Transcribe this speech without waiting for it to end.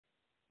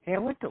Hey,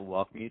 I'd like to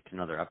welcome you to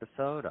another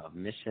episode of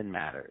Mission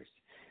Matters.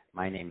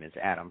 My name is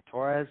Adam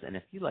Torres, and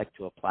if you'd like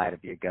to apply to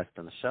be a guest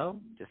on the show,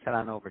 just head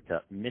on over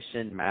to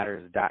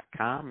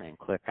missionmatters.com and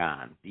click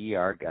on Be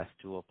Our Guest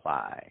to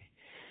Apply.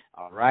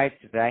 All right,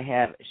 today I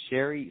have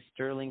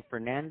Sterling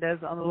Fernandez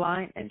on the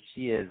line, and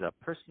she is a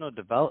personal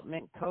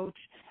development coach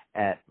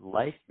at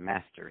Life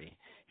Mastery.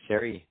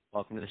 Sherry,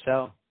 welcome to the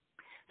show.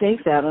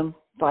 Thanks, Adam.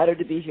 Flattered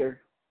to be here.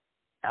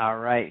 All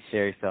right,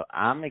 Sherry. So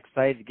I'm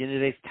excited to get into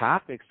today's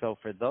topic. So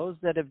for those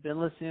that have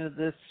been listening to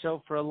this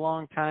show for a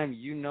long time,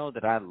 you know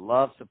that I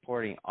love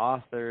supporting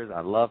authors.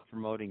 I love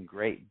promoting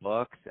great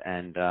books,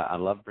 and I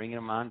love bringing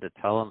them on to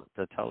tell us,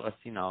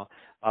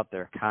 about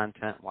their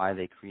content, why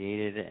they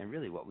created it, and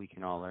really what we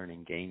can all learn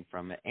and gain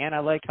from it. And I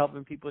like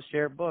helping people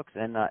share books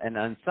and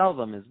sell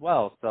them as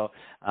well. So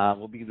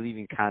we'll be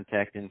leaving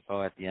contact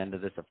info at the end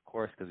of this, of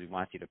course, because we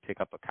want you to pick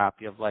up a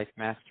copy of Life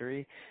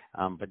Mastery.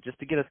 But just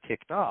to get us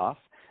kicked off,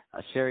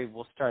 Sherry,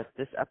 we'll start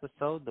this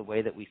episode the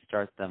way that we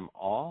start them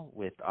all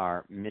with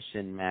our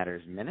Mission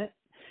Matters Minute.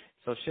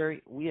 So,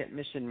 Sherry, we at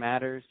Mission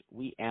Matters,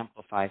 we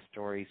amplify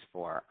stories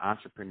for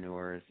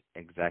entrepreneurs,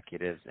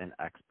 executives, and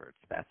experts.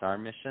 That's our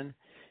mission.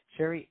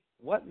 Sherry,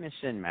 what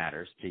mission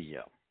matters to you?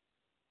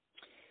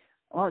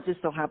 Well, it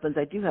just so happens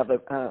I do have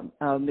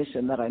a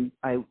mission that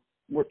I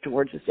work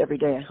towards this every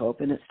day, I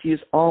hope, and it's to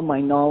use all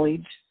my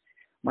knowledge,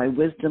 my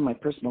wisdom, my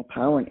personal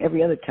power, and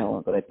every other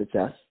talent that I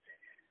possess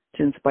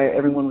to inspire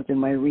everyone within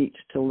my reach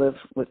to live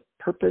with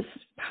purpose,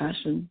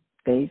 passion,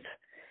 faith,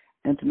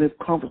 and to move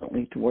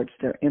confidently towards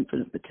their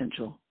infinite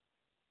potential.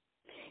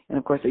 And,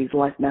 of course, I use the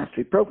Life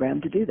Mastery program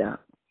to do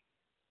that.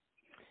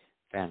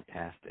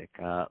 Fantastic.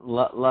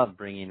 Love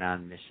bringing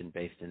on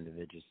mission-based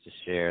individuals to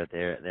share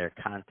their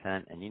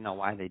content and,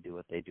 why they do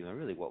what they do and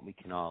really what we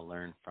can all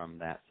learn from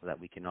that so that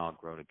we can all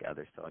grow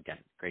together. So, again,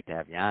 great to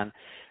have you on.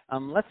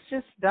 Let's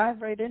just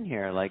dive right in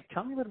here.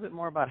 Tell me a little bit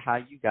more about how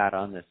you got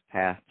on this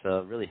path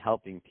to really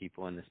helping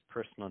people in this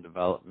personal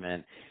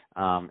development,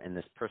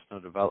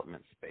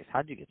 space.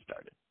 How did you get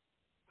started?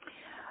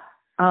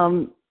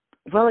 After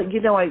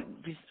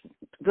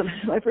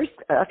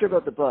I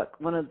wrote the book,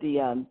 one of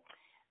the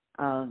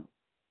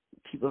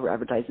people who were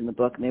advertising the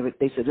book, and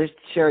they said, "There's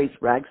Sherry's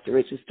Rags to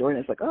Riches story," and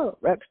I was like, "Oh,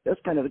 Rags,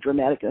 that's kind of a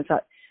dramatic." And I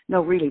thought,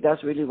 no, really,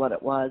 that's really what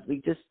it was. We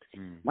just,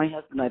 my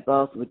husband and I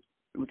both, we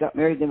got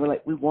married, and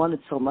we wanted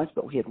so much,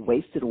 but we had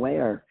wasted away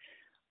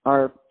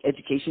our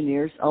education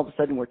years. All of a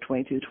sudden, we're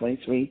 22,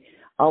 23.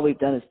 All we've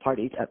done is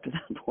party up to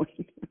that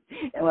point.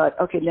 And we're like,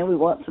 okay, now we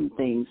want some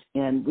things,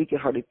 and we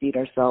could hardly feed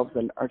ourselves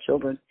and our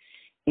children.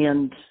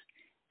 And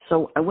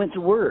so I went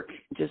to work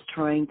just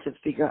trying to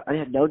figure out, I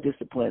had no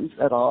disciplines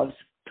at all. I was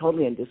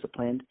totally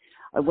undisciplined.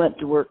 I went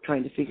to work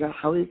trying to figure out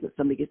how is it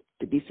somebody gets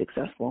to be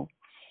successful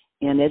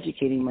and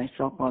educating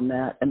myself on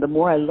that. And the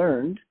more I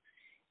learned,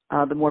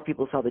 the more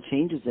people saw the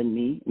changes in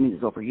me. I mean,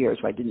 it was over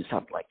years, right? I didn't just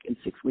have in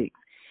 6 weeks.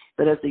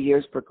 But as the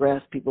years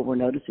progressed, people were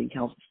noticing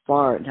how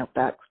far and how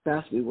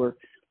fast we were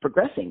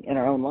progressing in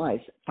our own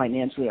lives,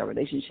 financially, our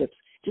relationships,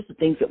 just the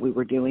things that we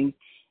were doing.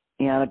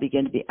 And I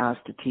began to be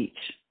asked to teach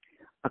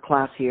a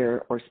class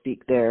here or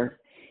speak there,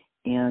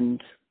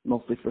 and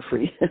mostly for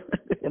free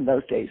in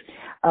those days.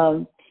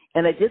 And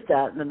I did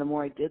that, and then the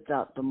more I did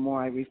that, the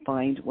more I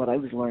refined what I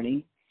was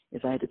learning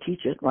is I had to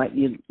teach it, right?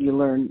 You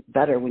learn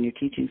better when you're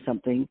teaching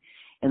something,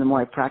 and the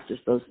more I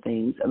practiced those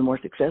things, and the more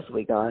success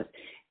we got.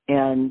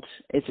 And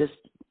it just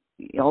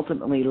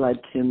ultimately led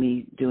to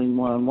me doing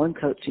one-on-one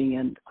coaching,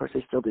 and, of course,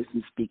 I still do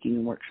some speaking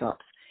and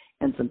workshops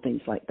and some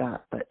things like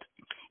that. But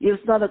it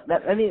sounded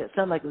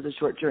like it was a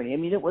short journey. I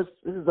mean,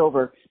 this is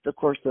over the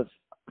course of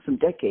some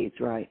decades,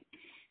 right?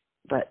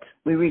 But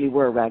we really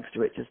were a rags to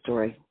riches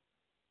story.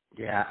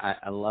 Yeah,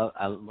 I love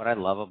what I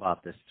love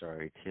about this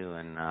story too,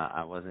 and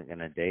I wasn't going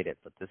to date it,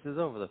 but this is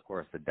over the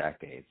course of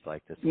decades.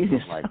 This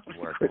is life's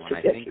work. And when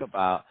I think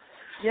about,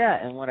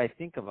 and when I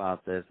think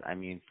about this, I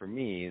mean, for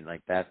me,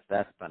 that's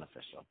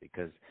beneficial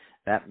because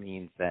that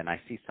means that I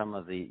see some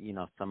of the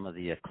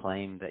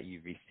acclaim that you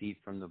received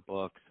from the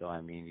book. So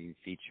I mean, you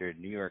featured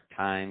New York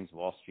Times,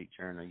 Wall Street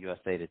Journal,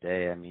 USA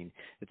Today. I mean,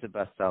 it's a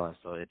bestseller,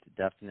 so it's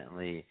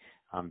definitely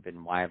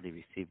been widely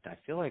received. I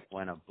feel like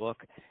when a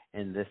book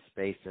in this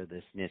space or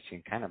this niche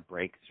can kind of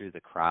break through the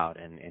crowd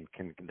and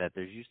that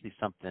there's usually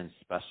something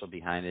special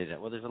behind it.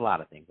 Well, there's a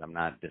lot of things. I'm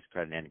not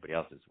discrediting anybody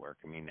else's work.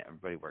 I mean,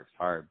 everybody works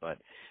hard, but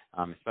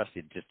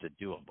especially just to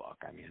do a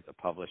book. I mean, as a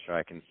publisher,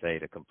 I can say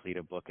to complete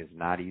a book is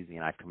not easy,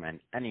 and I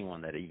commend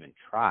anyone that even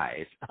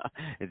tries.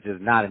 It's just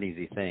not an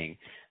easy thing.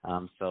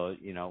 So,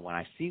 when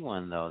I see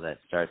one, though, that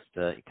starts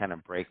to kind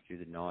of break through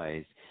the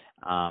noise,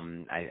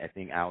 I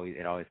think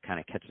it always kind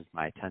of catches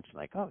my attention,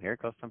 like, oh, here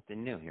goes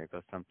something new. Here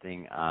goes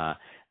something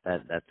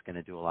that's going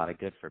to do a lot of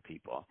good for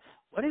people.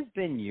 What has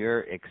been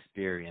your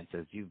experience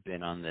as you've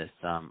been on this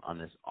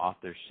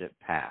authorship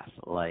path?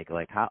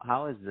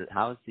 How's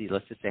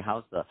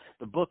the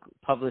book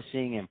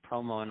publishing and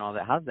promo and all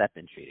that? How's that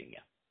been treating you?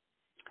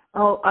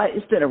 Oh,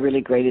 it's been a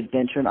really great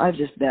adventure, and I've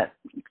just met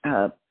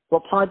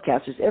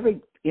podcasters.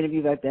 Every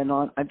interview I've been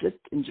on, I've just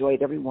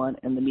enjoyed everyone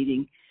and the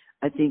meeting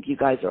I think you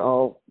guys are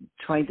all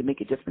trying to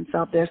make a difference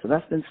out there, so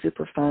that's been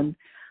super fun.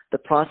 The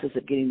process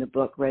of getting the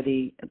book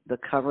ready, the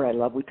cover, I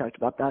love. We talked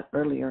about that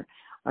earlier.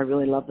 I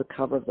really love the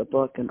cover of the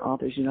book, and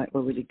Authors Unite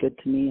were really good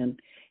to me. And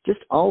just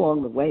all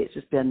along the way, it's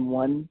just been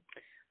one.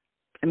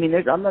 I mean,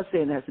 I'm not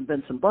saying there hasn't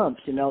been some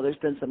bumps. There's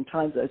been some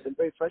times that it's been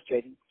very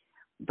frustrating,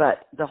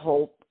 but the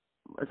whole,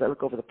 as I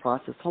look over the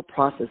process, the whole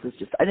process is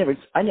just. I never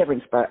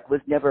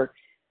was never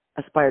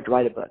aspired to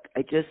write a book.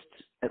 I just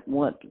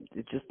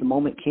the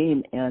moment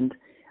came, and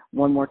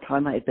one more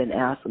time I had been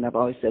asked, and I've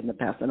always said in the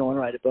past, I don't want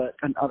to write a book.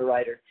 I'm not a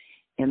writer.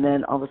 And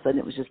then all of a sudden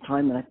it was just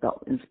time, and I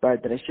felt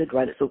inspired that I should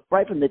write it. So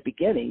right from the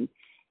beginning,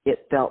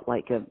 it felt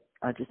like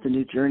just a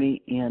new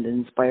journey and an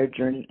inspired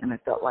journey, and I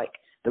felt like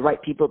the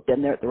right people have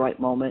been there at the right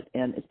moment,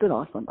 and it's been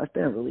awesome. It's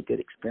been a really good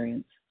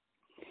experience.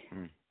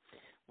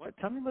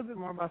 Tell me a little bit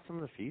more about some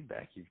of the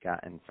feedback you've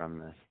gotten from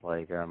this.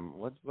 Like,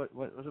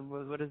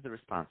 what is the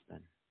response been?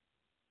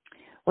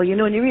 Well,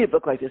 when you read a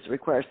book like this, it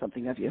requires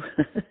something of you.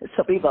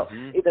 Some people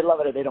either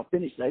love it or they don't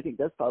finish it. I think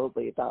that's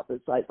probably about the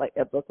size, like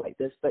a book like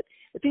this. But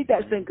the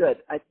feedback's been good.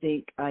 I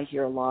think I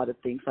hear a lot of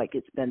things like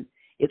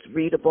it's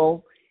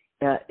readable,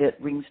 it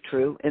rings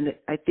true, and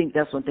I think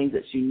that's one thing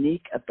that's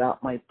unique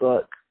about my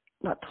book.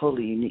 Not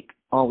totally unique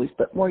always,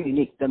 but more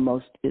unique than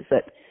most is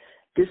that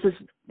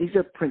these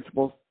are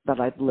principles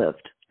that I've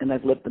lived, and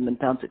I've lived them and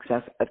found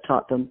success. I've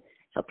taught them,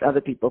 helped other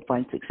people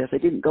find success. I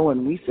didn't go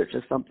and research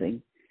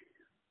something.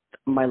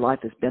 My life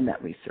has been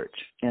that research,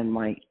 and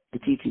the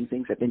teaching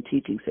things I've been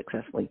teaching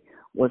successfully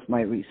was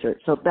my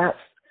research. So that's,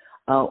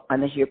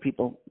 and I hear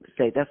people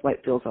say that's why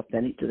it feels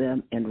authentic to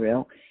them and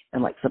real,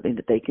 and like something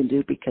that they can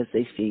do because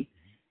they see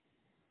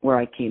where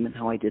I came and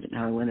how I did it and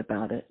how I went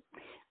about it.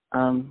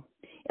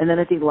 And then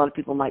I think a lot of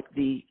people like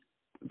the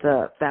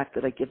fact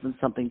that I give them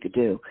something to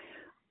do.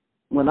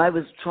 When I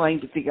was trying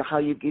to figure out how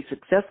you be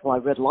successful, I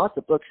read lots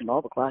of books and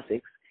all the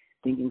classics,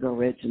 Think and Grow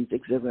Rich and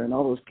Zig Ziglar and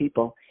all those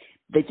people.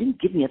 They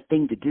didn't give me a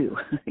thing to do.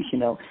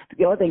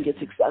 The only thing, get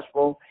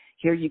successful.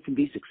 Here you can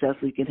be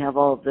successful. You can have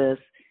all of this.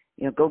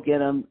 Go get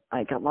them.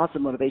 I got lots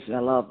of motivation. I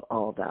love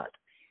all of that.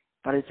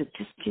 But I said,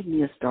 just give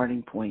me a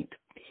starting point,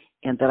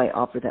 and that I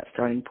offer that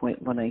starting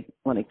point when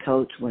I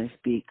coach, when I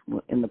speak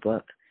in the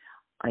book.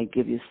 I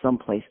give you some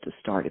place to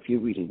start if you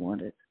really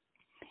want it.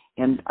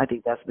 And I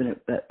think that's been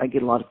I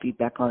get a lot of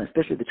feedback on it,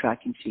 especially the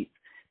tracking sheets.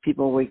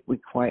 People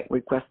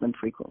request them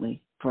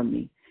frequently from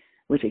me,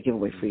 which I give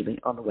away freely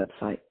on the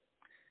website.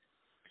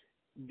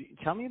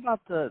 Tell me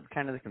about the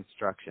kind of the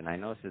construction. I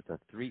noticed it's a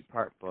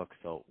 3-part book,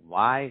 so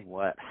why,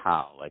 what,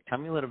 how? Like, tell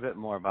me a little bit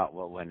more about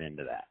what went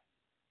into that.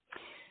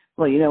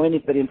 Well,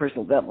 anybody in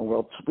personal development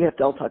world, we have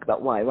to all talk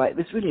about why, right?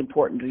 It's really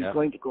important when you're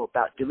going to go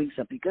about doing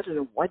something. You got to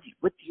know what do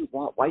you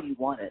want? Why do you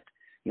want it?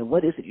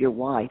 What is it your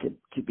why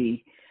to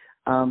be,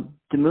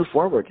 to move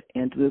forward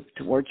and to move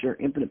towards your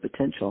infinite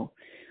potential?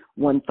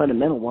 One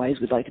fundamental why is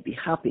we'd like to be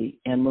happy,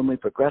 and when we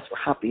progress, we're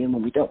happy, and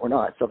when we don't, we're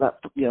not. So that's,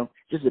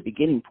 just the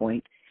beginning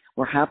point.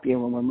 We're happier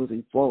when we're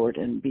moving forward,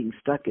 and being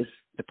stuck is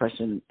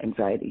depression,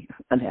 anxiety,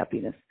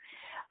 unhappiness.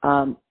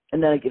 And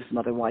then I give some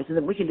other whys. And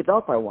then we can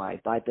develop our why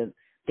by the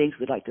things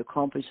we'd like to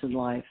accomplish in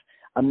life,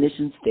 a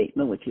mission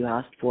statement, which you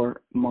asked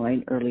for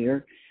mine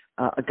earlier,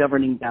 a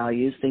governing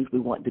values, things we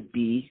want to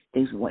be,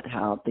 things we want to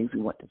have, things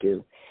we want to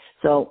do.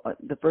 So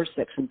the first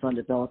section's on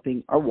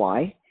developing our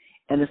why.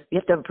 And you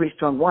have to have a pretty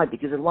strong why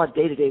because there's a lot of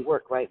day-to-day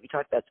work, right? We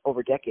talked about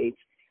over decades.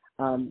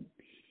 Not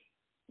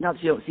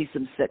that you don't see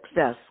some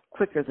success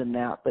quicker than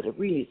that, but it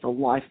really is a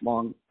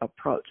lifelong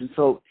approach. And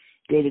so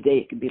day-to-day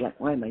it can be like,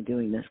 why am I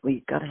doing this? Well,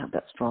 you've got to have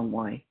that strong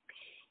why.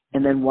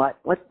 And then what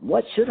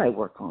should I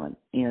work on?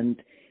 And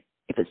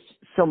if it's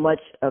so much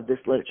of this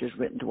literature is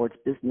written towards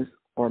business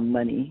or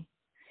money,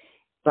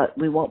 but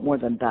we want more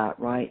than that,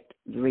 right?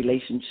 The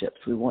relationships.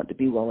 We want to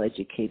be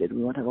well-educated.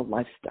 We want to have a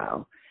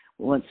lifestyle.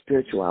 We want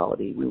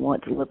spirituality. We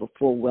want to live a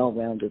full,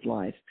 well-rounded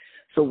life.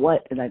 So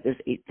there's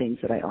 8 things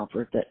that I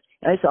offer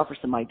and I just offer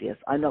some ideas.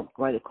 I don't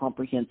write a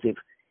comprehensive,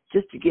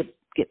 just to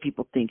get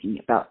people thinking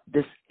about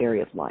this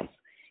area of life.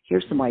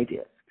 Here's some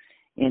ideas.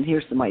 And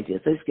here's some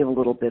ideas. I just give a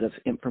little bit of,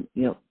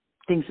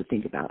 things to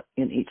think about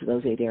in each of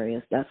those 8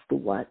 areas. That's the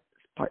what,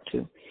 part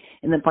 2.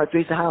 And then part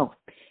 3 is the how.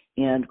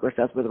 And, of course,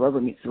 that's where the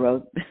rubber meets the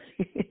road.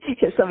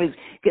 If somebody's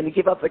going to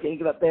give up, I can't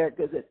give up there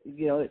because,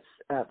 it's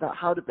about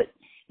how to, but,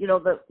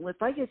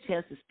 if I get a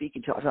chance to speak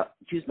and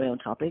choose my own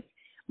topic,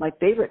 my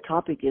favorite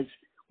topic is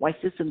why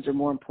systems are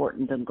more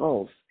important than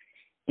goals.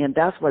 And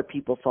that's where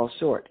people fall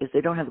short, is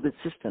they don't have good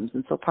systems.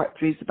 And so part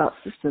 3 is about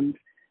systems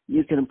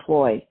you can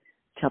employ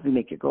to help you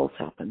make your goals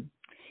happen.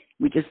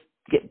 We just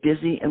get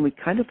busy and we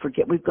kind of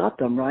forget we've got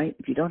them, right?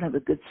 If you don't have a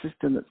good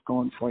system that's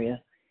going for you,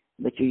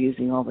 that you're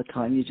using all the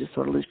time, you just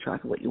sort of lose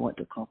track of what you want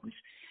to accomplish.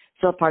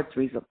 So part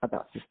 3 is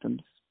about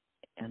systems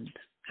and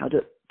how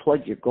to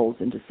plug your goals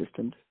into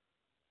systems.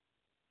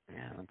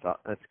 Yeah,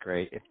 that's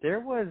great. If there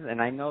was,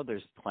 and I know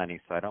there's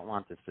plenty, so I don't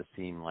want this to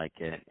seem like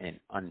an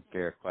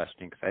unfair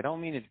question, because I don't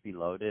mean it to be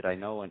loaded. I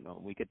know when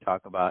we could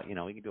talk about,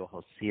 we could do a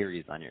whole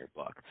series on your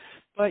book,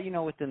 but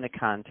within the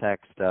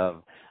context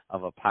of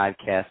a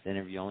podcast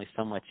interview, only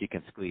so much you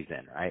can squeeze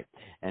in, right?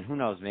 And who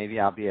knows, maybe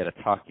I'll be able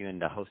to talk you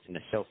into hosting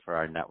a show for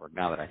our network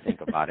now that I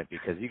think about it,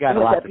 because you got a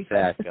lot to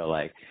say, I feel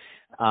like.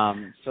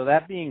 So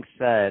that being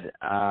said,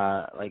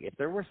 like if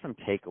there were some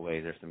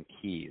takeaways or some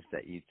keys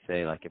that you'd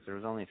say, like if there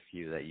was only a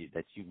few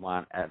that you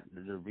want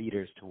the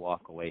readers to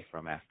walk away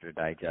from after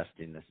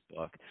digesting this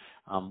book,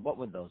 what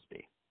would those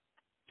be?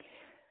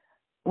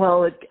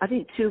 Well, I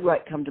think two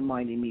come to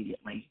mind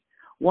immediately.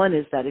 One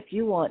is that if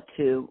you want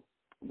to,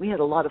 we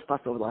had a lot of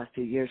fuss over the last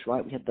few years,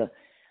 right? We had the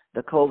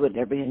COVID and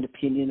everybody had an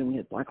opinion, and we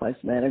had Black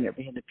Lives Matter and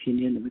everybody had an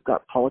opinion, and we've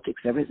got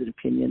politics and everybody has an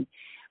opinion.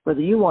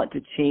 Whether you want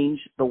to change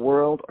the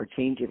world or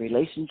change your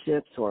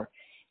relationships or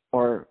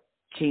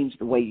change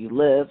the way you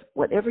live,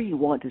 whatever you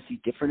want to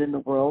see different in the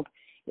world,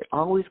 it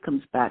always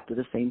comes back to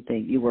the same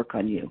thing. You work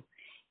on you.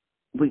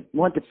 We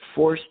want to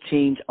force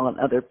change on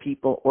other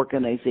people,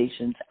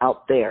 organizations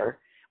out there.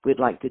 We'd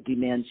like to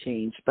demand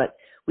change, but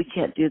we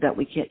can't do that.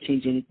 We can't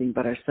change anything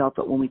but ourselves.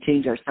 But when we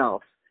change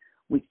ourselves,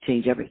 we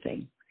change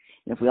everything.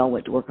 And if we all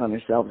went to work on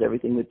ourselves,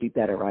 everything would be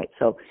better, right?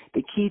 So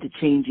the key to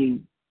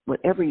changing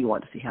whatever you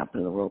want to see happen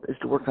in the world is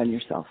to work on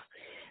yourself.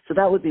 So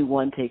that would be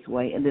one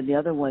takeaway. And then the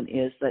other one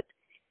is that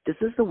this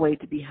is the way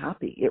to be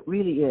happy. It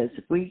really is.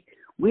 If we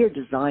are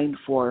designed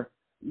for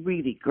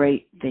really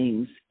great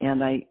things.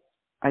 And I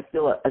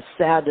feel a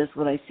sadness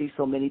when I see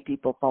so many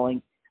people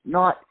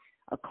not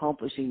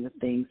accomplishing the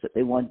things that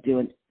they want to do.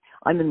 And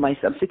I'm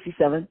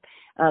 67.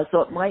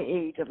 So at my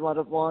age, I've a lot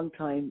of long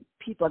time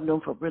people I've known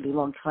for a really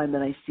long time,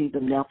 and I see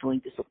them now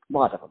feeling a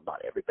lot of them,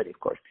 not everybody, of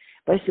course,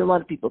 but I see a lot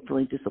of people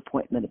feeling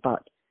disappointment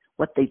about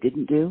what they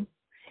didn't do.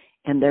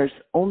 And there's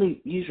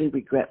only usually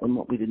regret when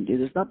what we didn't do.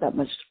 There's not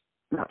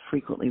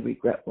frequently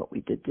regret what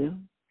we did do,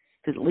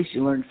 because at least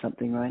you learned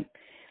something, right?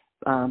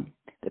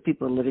 That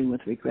people are living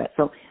with regret.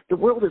 So the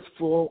world is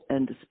full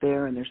and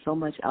despair, and there's so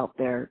much out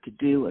there to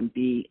do and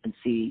be and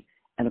see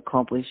and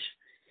accomplish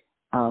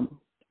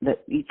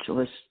that each of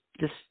us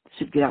just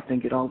should get out there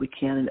and get all we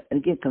can. And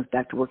again, it comes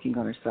back to working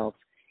on ourselves,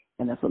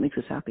 and that's what makes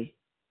us happy.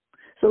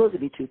 So those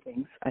would be two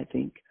things, I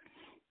think.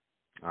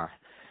 All right.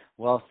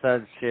 Well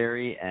said,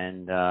 Sherry,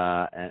 and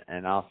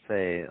I'll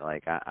say,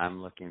 like,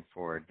 I'm looking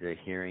forward to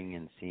hearing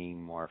and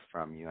seeing more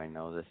from you. I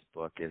know this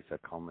book is a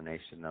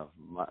culmination of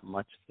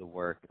much of the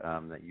work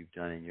that you've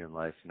done in your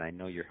life, and I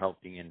know you're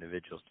helping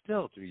individuals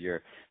still through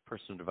your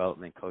personal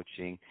development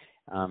coaching.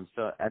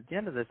 So at the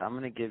end of this, I'm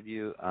going to give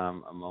you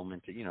a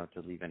moment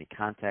to leave any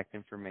contact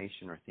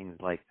information or things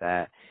like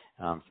that,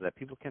 so that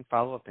people can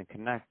follow up and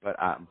connect. But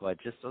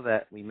just so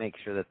that we make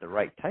sure that the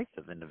right types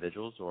of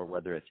individuals, or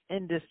whether it's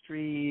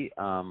industry,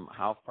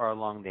 how far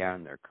along they are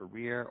in their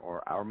career,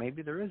 or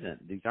maybe there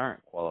isn't. These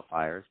aren't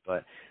qualifiers,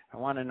 but I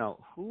want to know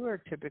who are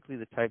typically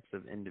the types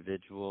of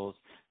individuals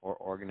or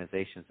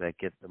organizations that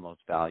get the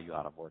most value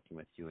out of working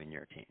with you and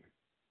your team.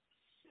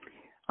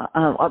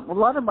 A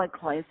lot of my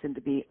clients tend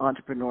to be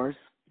entrepreneurs.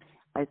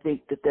 I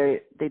think that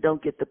they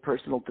don't get the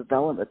personal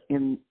development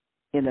in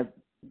a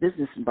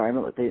business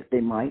environment that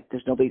they might.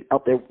 There's nobody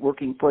out there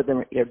working for them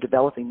or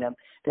developing them.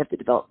 They have to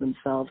develop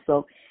themselves.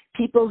 So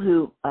people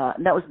who,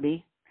 and that was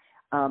me.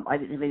 I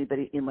didn't have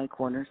anybody in my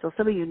corner. So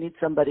some of you need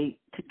somebody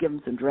to give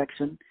them some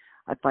direction.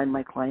 I find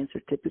my clients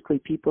are typically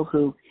people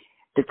who,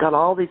 they've got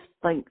all these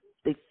things.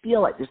 They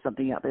feel like there's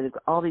something out there. They've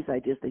got all these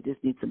ideas. They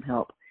just need some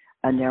help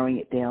narrowing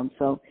it down.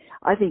 So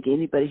I think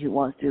anybody who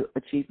wants to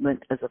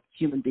achievement as a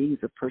human being, as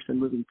a person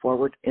moving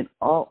forward in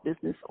all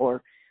business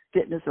or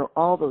fitness or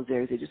all those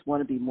areas, they just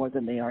want to be more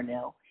than they are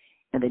now,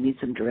 and they need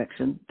some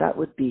direction. That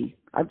would be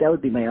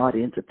my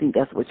audience. I think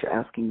that's what you're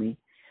asking me.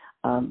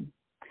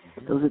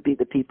 Those would be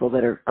the people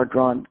that are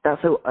drawn.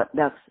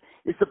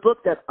 It's the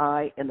book that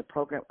and the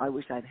program I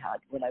wish I'd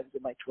had when I was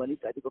in my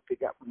 20s. I had to go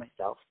figure out for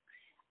myself.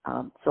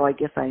 So I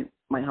guess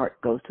my heart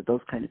goes to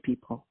those kind of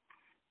people.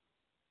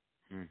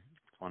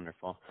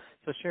 Wonderful.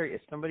 So, Sherry,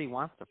 if somebody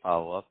wants to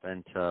follow up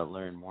and to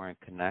learn more and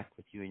connect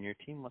with you and your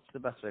team, what's the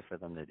best way for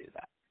them to do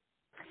that?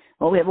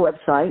 Well, we have a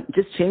website.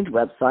 Just changed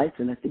websites,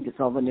 and I think it's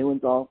all the new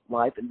ones all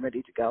live and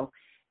ready to go.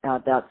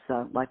 That's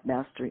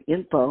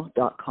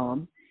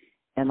lifemasteryinfo.com.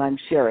 And I'm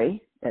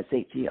Sherry, that's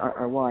Herry,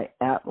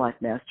 at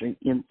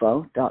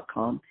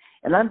lifemasteryinfo.com.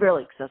 And I'm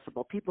very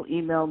accessible. People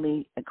email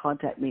me and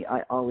contact me.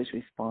 I always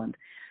respond.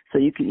 So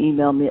you can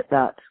email me at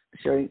that,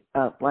 Sherry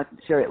at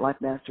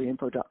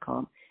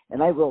lifemasteryinfo.com.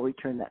 And I will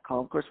return that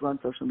call. Of course, we're on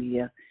social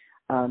media,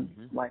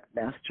 Life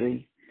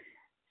Mastery,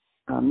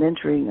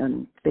 mentoring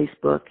on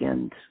Facebook,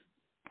 and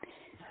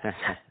I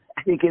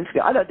think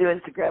Instagram. I don't do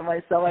Instagram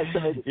myself.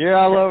 You're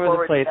all over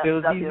the place. It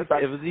was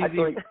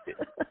easy.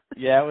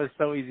 Yeah, it was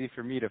so easy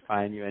for me to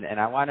find you, and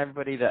I want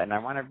everybody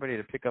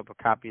to pick up a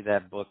copy of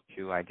that book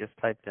too. I just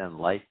typed in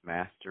Life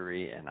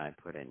Mastery and I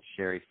put in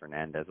Sherry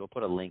Fernandez. We'll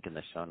put a link in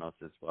the show notes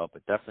as well,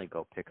 but definitely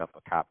go pick up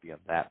a copy of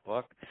that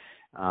book.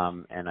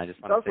 And I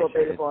just want to say, it's also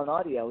available on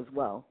audio as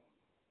well.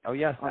 Oh,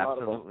 yes, on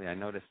absolutely. Audible. I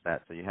noticed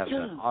that. So you have it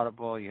on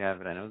Audible. You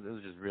have it. I know it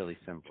was just really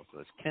simple. So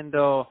it's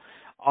Kindle,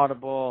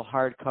 Audible,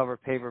 hardcover,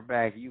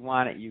 paperback. You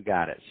want it, you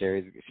got it.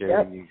 Sherry,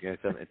 Yep.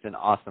 it's an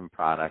awesome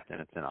product, and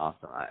it's an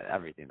awesome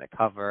everything. The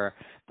cover,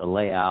 the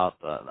layout,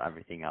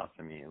 everything else.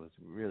 I mean, it was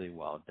really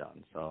well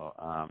done. So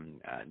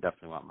I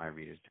definitely want my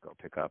readers to go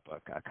pick up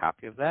a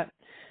copy of that.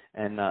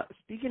 And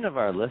speaking of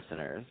our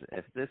listeners,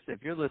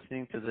 if you're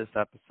listening to this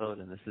episode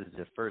and this is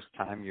the first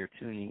time you're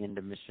tuning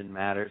into Mission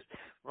Matters,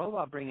 we're all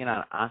about bringing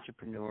on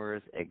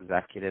entrepreneurs,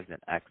 executives, and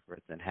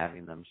experts and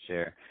having them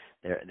share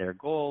their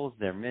goals,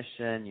 their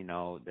mission,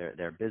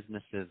 their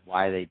businesses,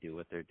 why they do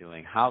what they're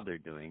doing, how they're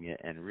doing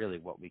it, and really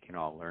what we can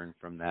all learn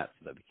from that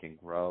so that we can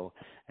grow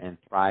and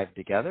thrive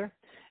together.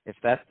 If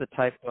that's the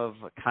type of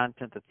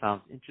content that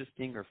sounds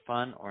interesting or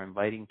fun or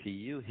inviting to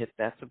you, hit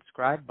that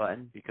subscribe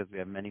button because we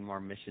have many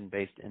more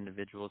mission-based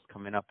individuals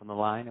coming up on the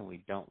line, and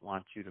we don't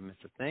want you to miss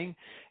a thing.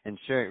 And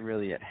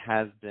Sherry, it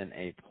has been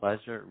a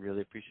pleasure.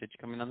 Really appreciate you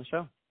coming on the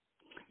show.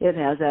 It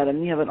has,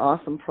 Adam. You have an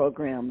awesome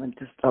program, and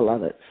I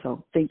love it.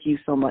 So thank you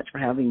so much for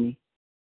having me.